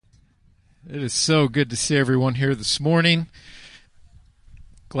It is so good to see everyone here this morning.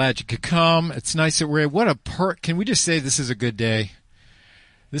 Glad you could come. It's nice that can we just say this is a good day?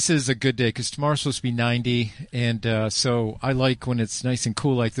 This is a good day because tomorrow's supposed to be 90, and so I like when it's nice and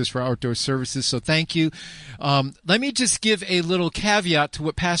cool like this for outdoor services, so thank you. Let me just give a little caveat to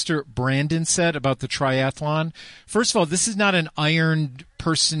what Pastor Brandon said about the triathlon. First of all, this is not an Iron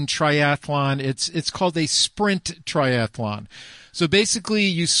person triathlon. It's called a sprint triathlon. So basically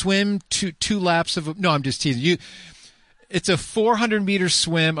you swim two laps no, I'm just teasing you. It's a 400-meter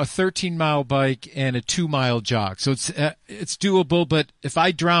swim, a 13-mile bike, and a 2-mile jog. So it's doable, but if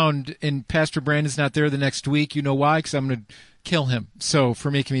I drowned and Pastor Brandon's not there the next week, you know why? Because I'm going to kill him for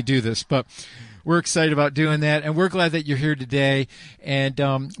making me do this. But we're excited about doing that, and we're glad that you're here today. And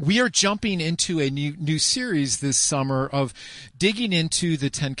we are jumping into a new series this summer of digging into the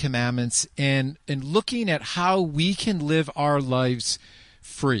Ten Commandments and looking at how we can live our lives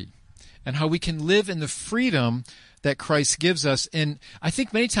free and how we can live in the freedom that Christ gives us. And I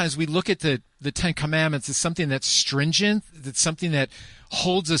think many times we look at the Ten Commandments as something that's stringent, that's something that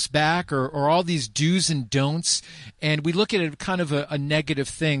holds us back, or all these do's and don'ts, and we look at it kind of a negative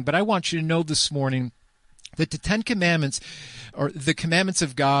thing. But I want you to know this morning that the Ten Commandments, or the commandments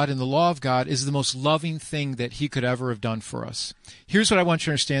of God and the law of God, is the most loving thing that He could ever have done for us. Here's what I want you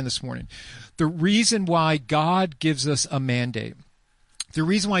to understand this morning. The reason why God gives us a mandate, the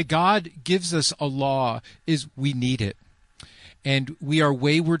reason why God gives us a law is we need it. And we are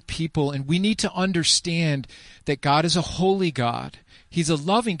wayward people, and we need to understand that God is a holy God. He's a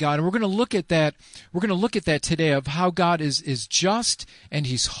loving God, and we're going to look at that. We're going to look at that today, of how God is just, and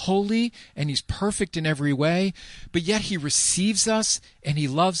He's holy, and He's perfect in every way, but yet He receives us, and He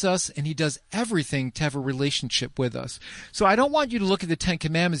loves us, and He does everything to have a relationship with us. So I don't want you to look at the Ten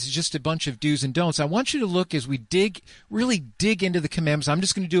Commandments as just a bunch of do's and don'ts. I want you to look, as we really dig into the commandments. I'm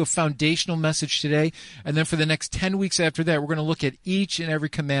just going to do a foundational message today, and then for the next 10 weeks after that, we're going to look at each and every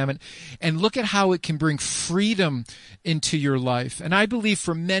commandment and look at how it can bring freedom into your life. And I believe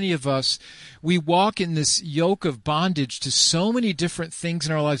for many of us, we walk in this yoke of bondage to so many different things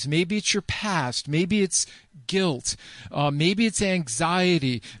in our lives. Maybe it's your past. Maybe it's guilt. Maybe it's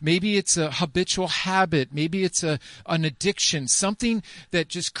anxiety. Maybe it's a habitual habit. Maybe it's an addiction, something that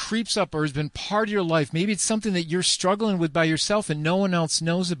just creeps up or has been part of your life. Maybe it's something that you're struggling with by yourself and no one else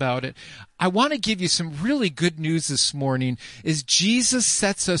knows about it. I want to give you some really good news this morning, is Jesus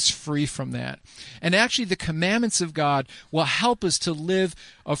sets us free from that. And actually the commandments of God will help us to live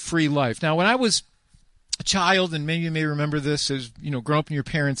a free life. Now, when I was a child, and maybe you may remember this, as growing up in your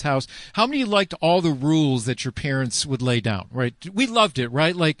parents' house, how many liked all the rules that your parents would lay down, right? We loved it,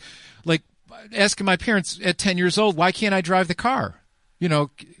 right? Like asking my parents at 10 years old, why can't I drive the car?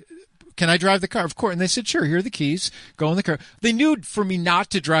 Can I drive the car? Of course. And they said, sure, here are the keys. Go in the car. They knew for me not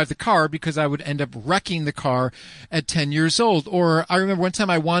to drive the car because I would end up wrecking the car at 10 years old. Or I remember one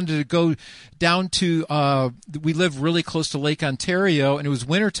time I wanted to go down to, we live really close to Lake Ontario, and it was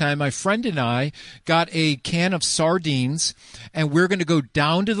wintertime. My friend and I got a can of sardines, and we're going to go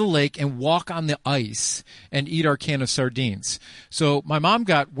down to the lake and walk on the ice and eat our can of sardines. So my mom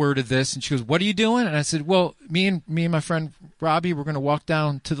got word of this, and she goes, what are you doing? And I said, well, me and my friend Robbie, we're going to walk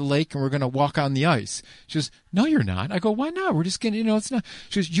down to the lake, and we're going to walk on the ice. She goes, no, you're not. I go, why not? We're just going to, it's not.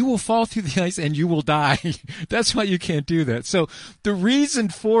 She goes, you will fall through the ice and you will die. That's why you can't do that. So the reason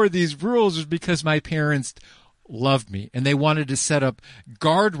for these rules is because my parents loved me, and they wanted to set up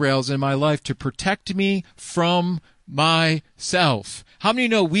guardrails in my life to protect me from myself. How many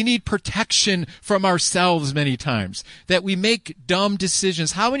know we need protection from ourselves many times, that we make dumb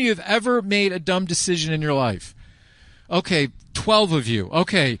decisions? How many of you have ever made a dumb decision in your life? Okay, 12 of you.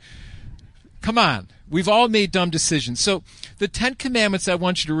 Okay, come on. We've all made dumb decisions. So the Ten Commandments, I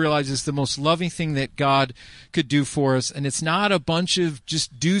want you to realize, is the most loving thing that God could do for us. And it's not a bunch of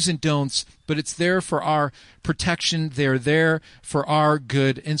just do's and don'ts, but it's there for our protection. They're there for our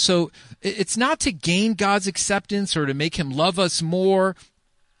good. And so it's not to gain God's acceptance or to make Him love us more.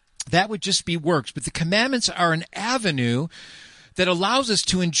 That would just be works. But the commandments are an avenue that allows us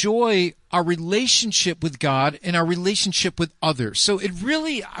to enjoy our relationship with God and our relationship with others. So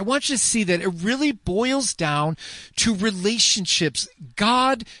I want you to see that it really boils down to relationships.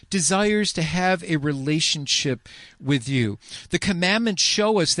 God desires to have a relationship with you. The commandments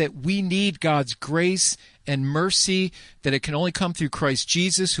show us that we need God's grace and mercy, that it can only come through Christ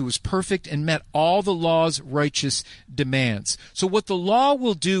Jesus, who was perfect and met all the law's righteous demands. So what the law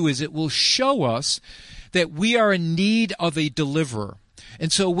will do is it will show us that we are in need of a deliverer.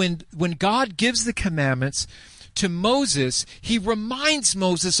 And so when God gives the commandments to Moses, he reminds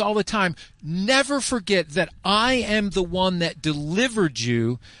Moses all the time, never forget that I am the one that delivered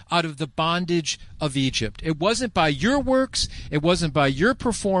you out of the bondage of Egypt. It wasn't by your works. It wasn't by your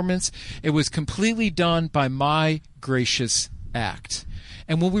performance. It was completely done by my gracious act.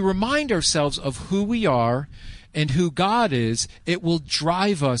 And when we remind ourselves of who we are and who God is, it will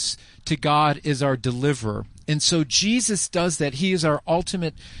drive us to God as our deliverer. And so Jesus does that. He is our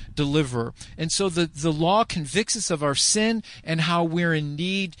ultimate deliverer. And so the law convicts us of our sin and how we're in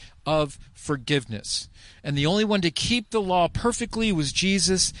need of forgiveness. And the only one to keep the law perfectly was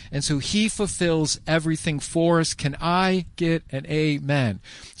Jesus, and so he fulfills everything for us. Can I get an amen?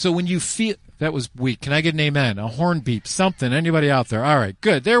 So when you feel... That was weak. Can I get an amen? A horn beep, something. Anybody out there? All right,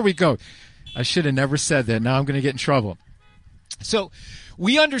 good. There we go. I should have never said that. Now I'm going to get in trouble. So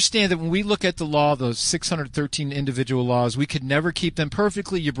we understand that when we look at the law, those 613 individual laws, we could never keep them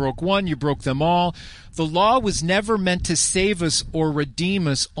perfectly. You broke one, you broke them all. The law was never meant to save us or redeem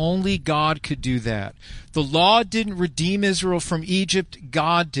us. Only God could do that. The law didn't redeem Israel from Egypt.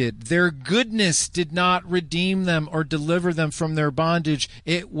 God did. Their goodness did not redeem them or deliver them from their bondage.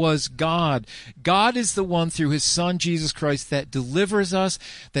 It was God. God is the one through his Son, Jesus Christ, that delivers us,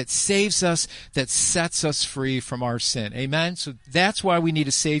 that saves us, that sets us free from our sin. Amen? So that's why we need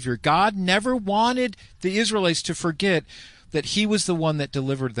a Savior. God never wanted the Israelites to forget that he was the one that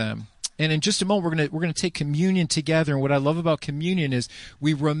delivered them. And in just a moment, we're going to take communion together. And what I love about communion is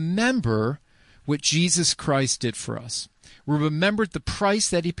we remember what Jesus Christ did for us. We remember the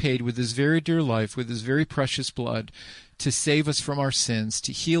price that he paid with his very dear life, with his very precious blood, to save us from our sins,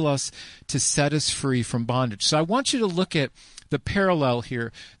 to heal us, to set us free from bondage. So I want you to look at the parallel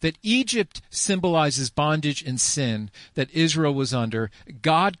here, that Egypt symbolizes bondage and sin that Israel was under.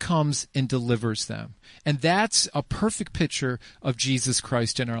 God comes and delivers them. And that's a perfect picture of Jesus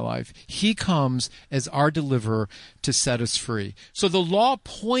Christ in our life. He comes as our deliverer to set us free. So the law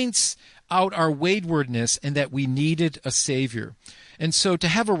points out our waywardness and that we needed a Savior. And so to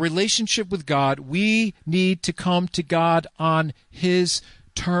have a relationship with God, we need to come to God on his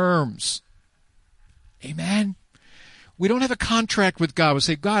terms. Amen? We don't have a contract with God. We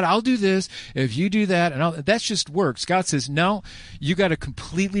say, God, I'll do this if you do that. And that's just works. God says, no, you got to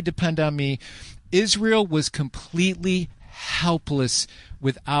completely depend on me. Israel was completely helpless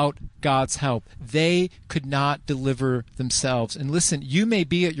without God's help. They could not deliver themselves. And listen, you may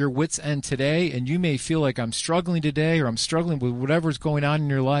be at your wit's end today, and you may feel like I'm struggling today, or I'm struggling with whatever's going on in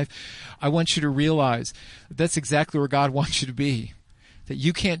your life. I want you to realize that's exactly where God wants you to be, that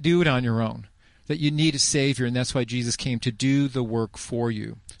you can't do it on your own, that you need a Savior, and that's why Jesus came to do the work for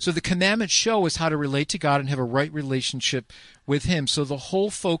you. So the commandments show us how to relate to God and have a right relationship with him. So the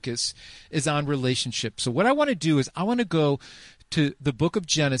whole focus is on relationship. So what I want to do is I want to go to the book of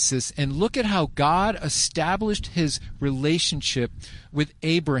Genesis and look at how God established his relationship with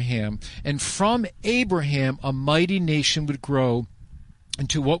Abraham. And from Abraham, a mighty nation would grow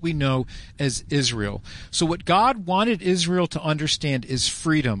into what we know as Israel. So what God wanted Israel to understand is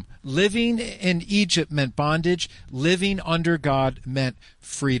freedom. Living in Egypt meant bondage. Living under God meant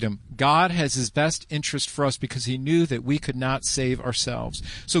freedom. God has his best interest for us because he knew that we could not save ourselves.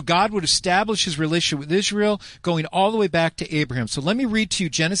 So God would establish his relationship with Israel going all the way back to Abraham. So let me read to you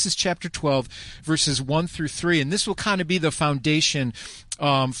Genesis chapter 12, verses 1 through 3, and this will kind of be the foundation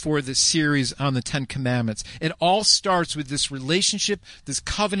for this series on the Ten Commandments. It all starts with this relationship, this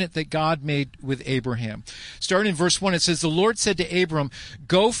covenant that God made with Abraham. Starting in verse 1, it says, "The Lord said to Abram,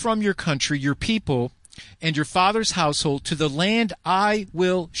 go from your country, your people, and your father's household to the land I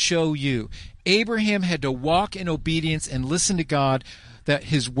will show you." Abraham had to walk in obedience and listen to God that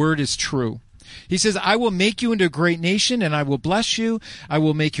his word is true. He says, "I will make you into a great nation, and I will bless you. I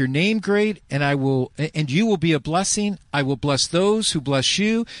will make your name great, and you will be a blessing. I will bless those who bless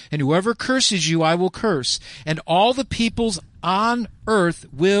you, and whoever curses you, I will curse. And all the peoples on earth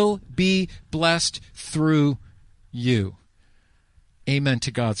will be blessed through you." Amen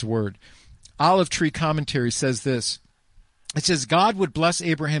to God's word. Olive Tree Commentary says this. It says, God would bless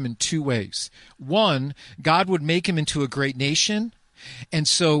Abraham in two ways. One, God would make him into a great nation, and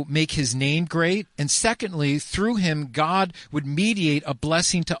so make his name great. And secondly, through him, God would mediate a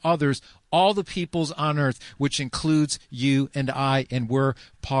blessing to others, all the peoples on earth, which includes you and I, and we're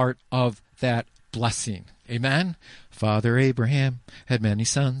part of that blessing. Amen? Father Abraham had many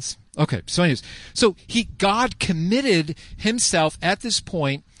sons. Okay, so anyways, God committed himself at this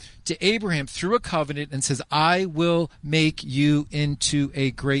point to Abraham through a covenant and says, I will make you into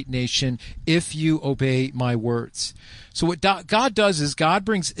a great nation if you obey my words. So what God does is God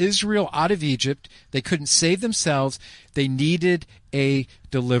brings Israel out of Egypt. They couldn't save themselves. They needed a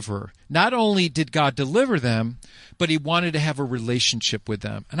deliverer. Not only did God deliver them, but he wanted to have a relationship with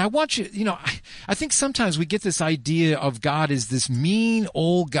them. And I want you, I think sometimes we get this idea of God as this mean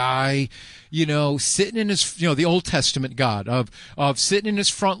old guy, sitting in his, the Old Testament God of sitting in his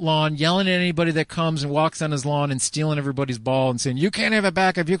front lawn, yelling at anybody that comes and walks on his lawn and stealing everybody's ball and saying, you can't have it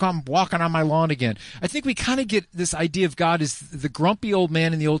back if you come walking on my lawn again. I think we kind of get this idea of God as the grumpy old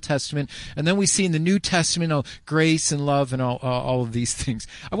man in the Old Testament. And then we see in the New Testament, grace and love and all of these things.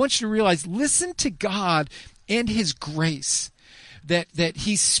 I want you to realize, listen to God and his grace, that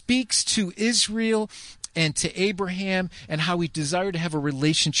he speaks to Israel and to Abraham and how he desired to have a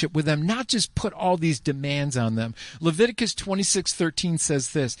relationship with them, not just put all these demands on them. Leviticus 26:13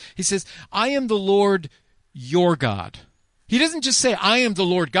 says this. He says, I am the Lord your God. He doesn't just say, I am the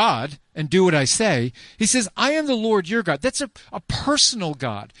Lord God and do what I say. He says, I am the Lord your God. That's a personal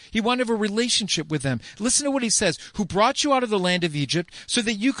God. He wanted to have a relationship with them. Listen to what he says, who brought you out of the land of Egypt so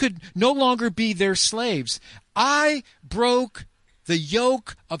that you could no longer be their slaves. I broke the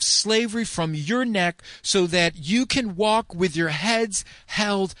yoke of slavery from your neck so that you can walk with your heads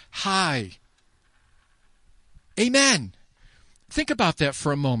held high. Amen. Think about that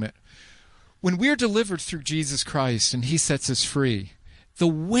for a moment. When we're delivered through Jesus Christ and he sets us free, the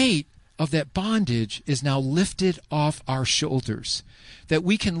weight of that bondage is now lifted off our shoulders. That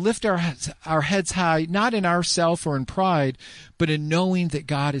we can lift our heads high, not in ourself or in pride, but in knowing that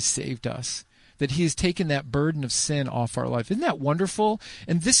God has saved us. That he has taken that burden of sin off our life. Isn't that wonderful?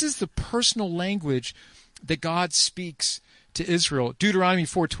 And this is the personal language that God speaks to Israel. Deuteronomy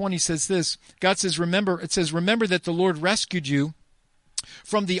 4:20 says this. God says, remember that the Lord rescued you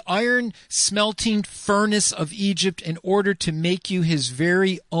from the iron smelting furnace of Egypt in order to make you his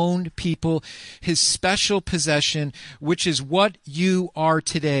very own people, his special possession, which is what you are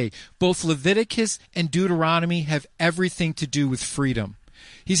today. Both Leviticus and Deuteronomy have everything to do with freedom.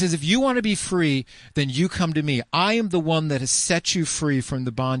 He says, if you want to be free, then you come to me. I am the one that has set you free from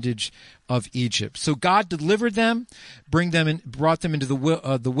the bondage of Egypt. So God delivered them, brought them into the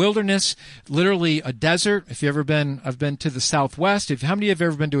wilderness, literally a desert. If you ever been, I've been to the Southwest. How many have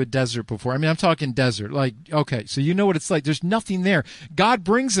ever been to a desert before? I mean, I'm talking desert. Like, okay, so you know what it's like. There's nothing there. God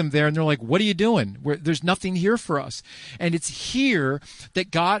brings them there, and they're like, what are you doing? There's nothing here for us. And it's here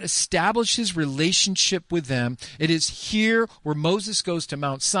that God establishes relationship with them. It is here where Moses goes to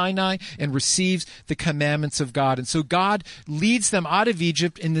Mount Sinai and receives the commandments of God. And so God leads them out of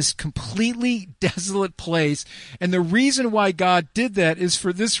Egypt in this completely desolate place. And the reason why God did that is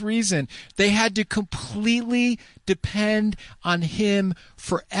for this reason. They had to completely depend on him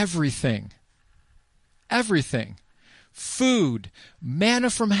for everything. Everything. Food, manna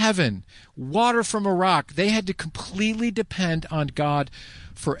from heaven, water from a rock. They had to completely depend on God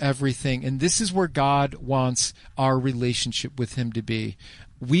for everything. And this is where God wants our relationship with him to be.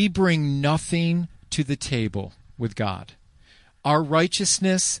 We bring nothing to the table with God. Our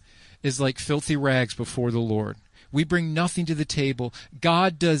righteousness is like filthy rags before the Lord. We bring nothing to the table.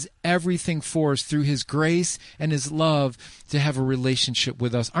 God does everything for us through his grace and his love to have a relationship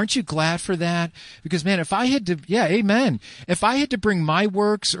with us. Aren't you glad for that? Because, man, if I had to, amen. If I had to bring my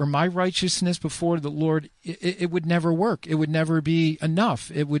works or my righteousness before the Lord, it would never work. It would never be enough.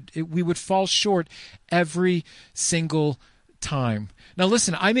 We would fall short every single time. Now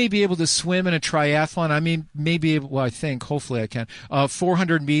listen, I may be able to swim in a triathlon. I may be able, well, I think, hopefully I can,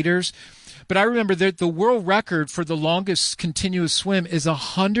 400 meters. But I remember that the world record for the longest continuous swim is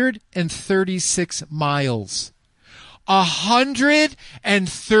 136 miles.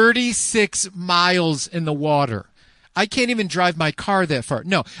 136 miles in the water. I can't even drive my car that far.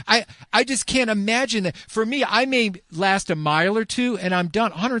 No, I just can't imagine that. For me, I may last a mile or two and I'm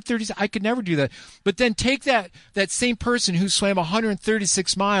done. 130, I could never do that. But then take that same person who swam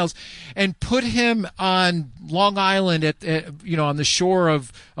 136 miles and put him on Long Island on the shore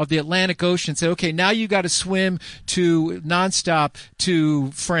of the Atlantic Ocean and say, okay, now you got to swim to nonstop to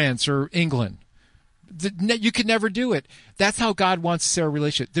France or England. You could never do it. That's how God wants to see our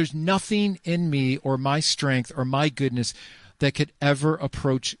relationship. There's nothing in me or my strength or my goodness that could ever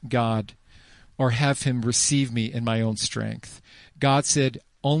approach God or have him receive me in my own strength. God said,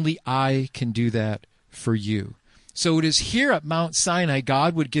 only I can do that for you. So it is here at Mount Sinai,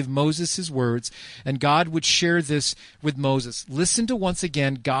 God would give Moses his words, and God would share this with Moses. Listen to, once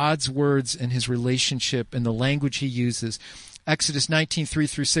again, God's words and his relationship and the language he uses. Exodus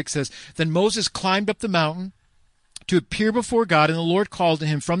 19:3-6 says, Then Moses climbed up the mountain to appear before God. And the Lord called to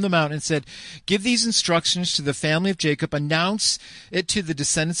him from the mountain and said, give these instructions to the family of Jacob. Announce it to the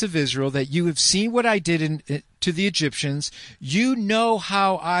descendants of Israel that you have seen what I did to the Egyptians. You know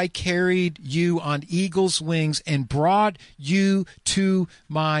how I carried you on eagle's wings and brought you to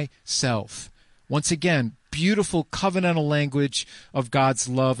myself. Once again, beautiful covenantal language of God's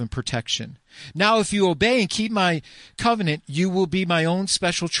love and protection. Now, if you obey and keep my covenant, you will be my own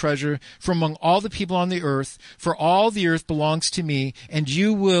special treasure from among all the people on the earth, for all the earth belongs to me, and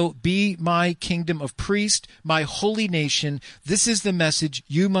you will be my kingdom of priests, my holy nation. This is the message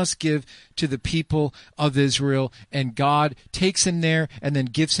you must give to the people of Israel. And God takes him there and then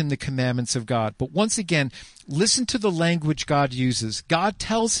gives him the commandments of God. But once again, listen to the language God uses. God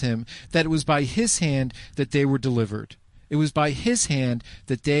tells him that it was by his hand that they were delivered. It was by his hand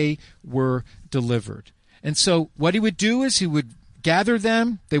that they were delivered. And so what he would do is he would gather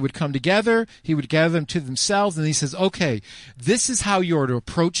them. They would come together. He would gather them to themselves. And he says, okay, this is how you are to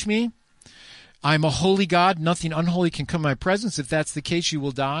approach me. I'm a holy God. Nothing unholy can come in my presence. If that's the case, you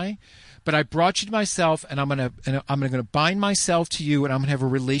will die. But I brought you to myself, and I'm going to bind myself to you, and I'm going to have a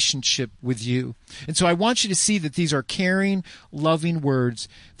relationship with you. And so I want you to see that these are caring, loving words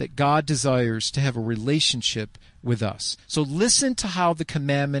that God desires to have a relationship with us. So listen to how the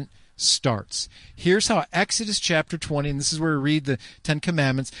commandment starts. Here's how Exodus chapter 20, and this is where we read the 10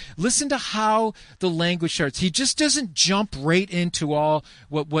 Commandments. Listen to how the language starts. He just doesn't jump right into all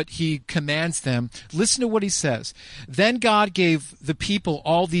what he commands them. Listen to what he says. Then God gave the people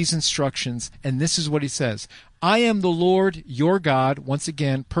all these instructions, and this is what he says. I am the Lord your God, once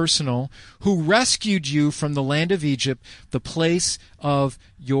again, personal, who rescued you from the land of Egypt, the place of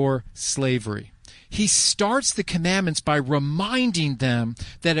your slavery. He starts the commandments by reminding them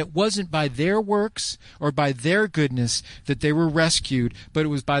that it wasn't by their works or by their goodness that they were rescued, but it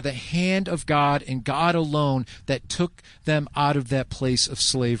was by the hand of God and God alone that took them out of that place of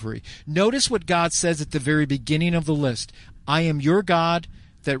slavery. Notice what God says at the very beginning of the list. I am your God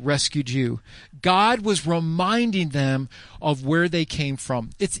that rescued you. God was reminding them of where they came from.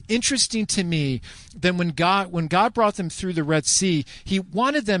 It's interesting to me that when God brought them through the Red Sea, he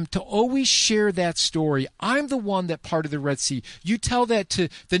wanted them to always share that story. I'm the one that parted the Red Sea. You tell that to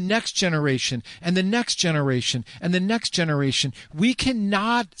the next generation and the next generation and the next generation. We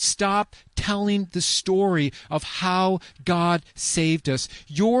cannot stop telling the story of how God saved us.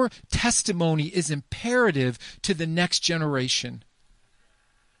 Your testimony is imperative to the next generation.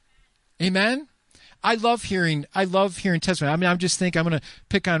 Amen? I love hearing testimony. I mean, I'm just thinking I'm going to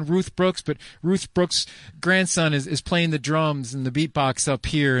pick on Ruth Brooks, but Ruth Brooks' grandson is playing the drums and the beatbox up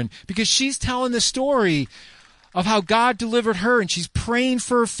here, and because she's telling the story of how God delivered her, and she's praying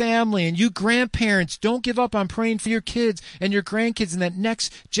for her family. And you grandparents, don't give up on praying for your kids and your grandkids and that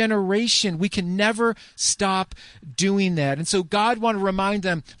next generation. We can never stop doing that. And so God wanted to remind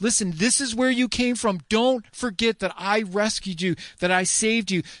them, listen, this is where you came from. Don't forget that I rescued you, that I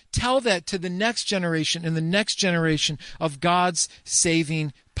saved you. Tell that to the next generation and the next generation of God's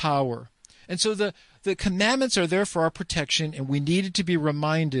saving power. And so the commandments are there for our protection, and we needed to be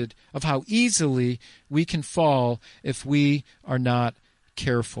reminded of how easily we can fall if we are not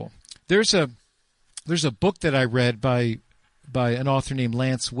careful. There's a book that I read by an author named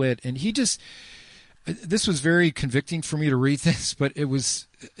Lance Witt, and this was very convicting for me to read this, but it was,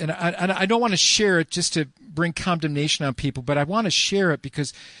 and I don't want to share it just to bring condemnation on people, but I want to share it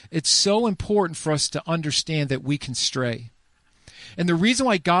because it's so important for us to understand that we can stray. And the reason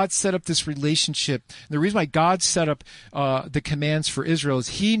why God set up this relationship, the reason why God set up the commands for Israel is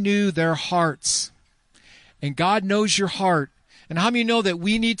he knew their hearts. And God knows your heart. And how many know that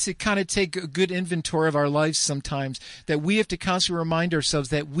we need to kind of take a good inventory of our lives sometimes, that we have to constantly remind ourselves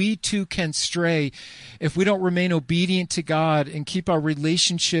that we too can stray if we don't remain obedient to God and keep our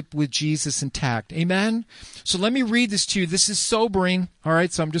relationship with Jesus intact. Amen? So let me read this to you. This is sobering. All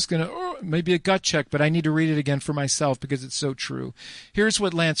right, so I'm just going to, maybe a gut check, but I need to read it again for myself because it's so true. Here's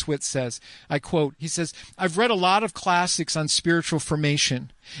what Lance Witt says. I quote, he says, I've read a lot of classics on spiritual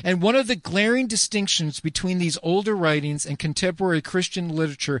formation, and one of the glaring distinctions between these older writings and contemporary Christian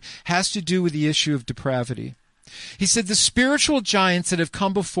literature has to do with the issue of depravity. He said the spiritual giants that have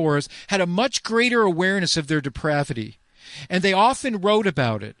come before us had a much greater awareness of their depravity, and they often wrote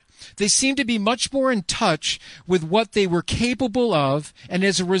about it. They seemed to be much more in touch with what they were capable of, and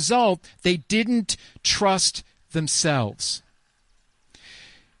as a result, they didn't trust themselves.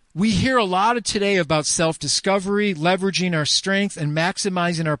 We hear a lot today about self-discovery, leveraging our strength, and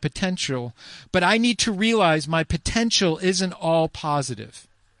maximizing our potential, but I need to realize my potential isn't all positive.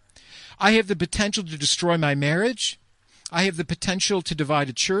 I have the potential to destroy my marriage. I have the potential to divide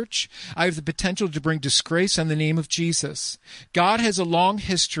a church. I have the potential to bring disgrace on the name of Jesus. God has a long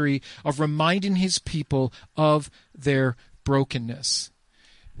history of reminding his people of their brokenness.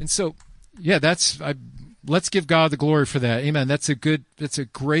 And so, yeah, let's give God the glory for that. Amen. That's a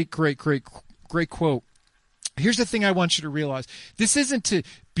great quote. Here's the thing I want you to realize. This isn't to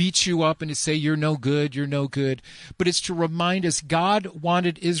beat you up and to say you're no good, but it's to remind us God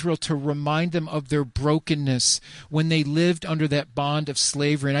wanted Israel to remind them of their brokenness when they lived under that bond of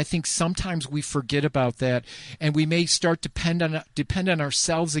slavery. And I think sometimes we forget about that, and we may start to depend on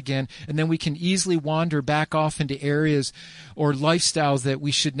ourselves again, and then we can easily wander back off into areas or lifestyles that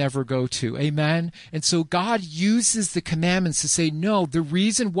we should never go to. Amen? And so God uses the commandments to say, no, the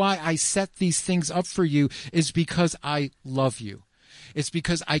reason why I set these things up for you is because I love you. It's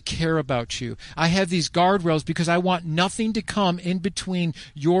because I care about you. I have these guardrails because I want nothing to come in between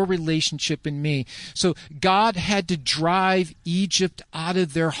your relationship and me. So God had to drive Egypt out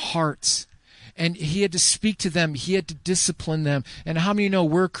of their hearts. And he had to speak to them. He had to discipline them. And how many know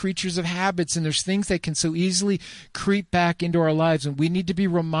we're creatures of habits, and there's things that can so easily creep back into our lives. And we need to be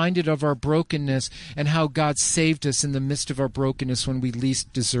reminded of our brokenness and how God saved us in the midst of our brokenness when we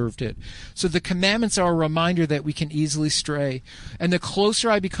least deserved it. So the commandments are a reminder that we can easily stray. And the closer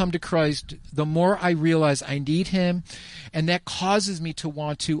I become to Christ, the more I realize I need him. And that causes me to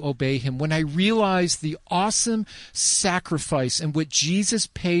want to obey him. When I realize the awesome sacrifice and what Jesus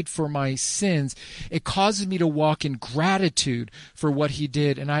paid for my sins, it causes me to walk in gratitude for what he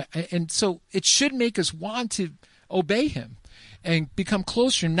did. And so it should make us want to obey him and become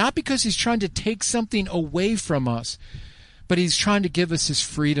closer, not because he's trying to take something away from us, but he's trying to give us his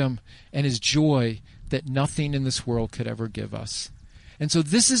freedom and his joy that nothing in this world could ever give us. And so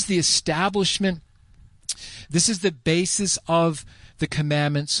this is the establishment. This is the basis of the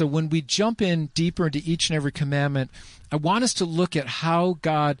commandments. So when we jump in deeper into each and every commandment, I want us to look at how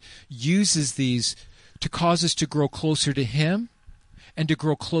God uses these to cause us to grow closer to him and to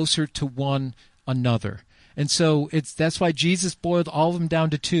grow closer to one another. And so that's why Jesus boiled all of them down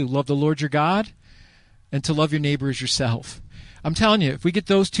to two: love the Lord your God and to love your neighbor as yourself. I'm telling you, if we get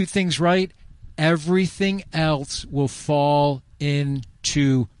those two things right, everything else will fall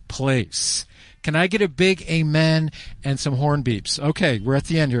into place. Can I get a big amen and some horn beeps? Okay, we're at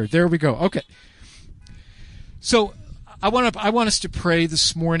the end here. There we go. Okay. So I want us to pray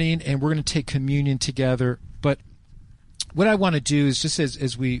this morning, and we're going to take communion together. But what I want to do is, just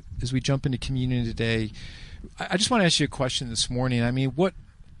as we jump into communion today, I just want to ask you a question this morning. I mean, what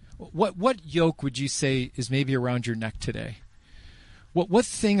yoke would you say is maybe around your neck today? What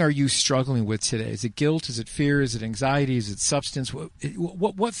thing are you struggling with today? Is it guilt? Is it fear? Is it anxiety? Is it substance?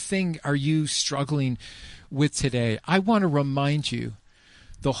 What thing are you struggling with today? I want to remind you,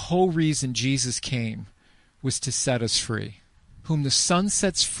 the whole reason Jesus came was to set us free. Whom the Son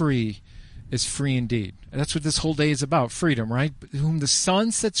sets free is free indeed. And that's what this whole day is about, freedom, right? Whom the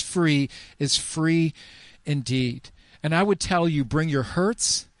Son sets free is free indeed. And I would tell you, bring your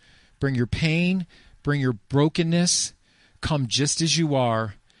hurts, bring your pain, bring your brokenness, come just as you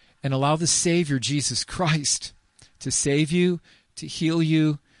are, and allow the Savior, Jesus Christ, to save you, to heal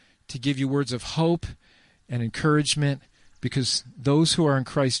you, to give you words of hope and encouragement, because those who are in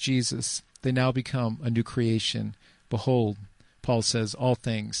Christ Jesus, they now become a new creation. Behold, Paul says, all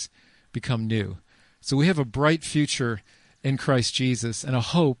things become new. So we have a bright future in Christ Jesus and a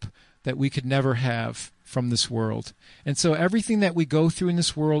hope that we could never have from this world. And so everything that we go through in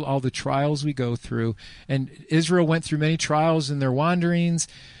this world, all the trials we go through, and Israel went through many trials in their wanderings,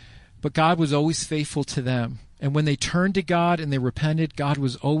 but God was always faithful to them. And when they turned to God and they repented, God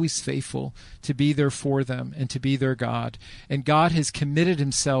was always faithful to be there for them and to be their God. And God has committed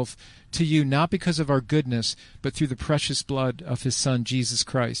himself to you, not because of our goodness, but through the precious blood of his Son, Jesus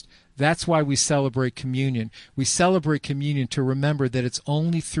Christ. That's why we celebrate communion. We celebrate communion to remember that it's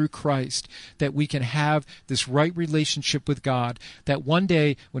only through Christ that we can have this right relationship with God, that one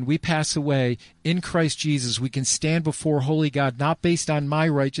day when we pass away in Christ Jesus, we can stand before holy God, not based on my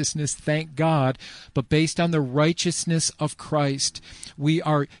righteousness, thank God, but based on the righteousness of Christ. We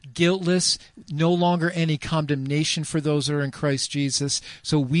are guiltless, no longer any condemnation for those who are in Christ Jesus.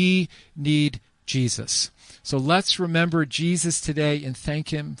 So we need Jesus. So let's remember Jesus today and thank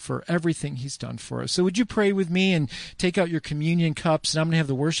him for everything he's done for us. So would you pray with me and take out your communion cups? And I'm going to have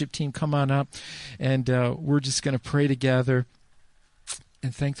the worship team come on up, and we're just going to pray together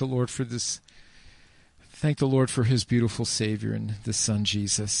and thank the Lord for this. Thank the Lord for his beautiful Savior and the Son,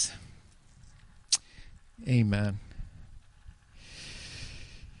 Jesus. Amen.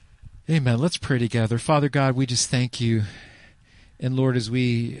 Amen. Let's pray together. Father God, we just thank you And Lord, as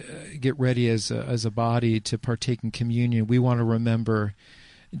we get ready as a body to partake in communion, we want to remember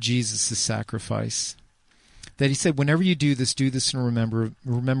Jesus' sacrifice. That he said, whenever you do this in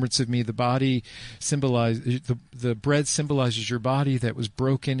remembrance of me. The body the bread symbolizes your body that was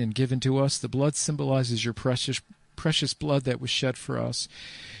broken and given to us. The blood symbolizes your precious blood that was shed for us.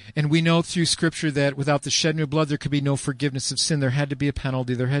 And we know through Scripture that without the shedding of blood, there could be no forgiveness of sin. There had to be a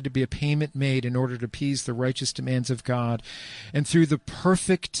penalty. There had to be a payment made in order to appease the righteous demands of God. And through the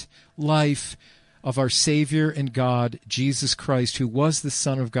perfect life of our Savior and God, Jesus Christ, who was the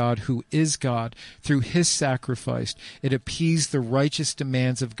Son of God, who is God, through his sacrifice, it appeased the righteous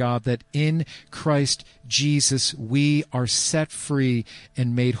demands of God, that in Christ Jesus we are set free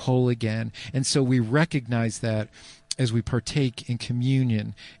and made whole again. And so we recognize that as we partake in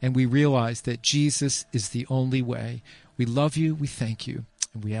communion, and we realize that Jesus is the only way. We love you, we thank you,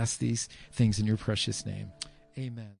 and we ask these things in your precious name. Amen.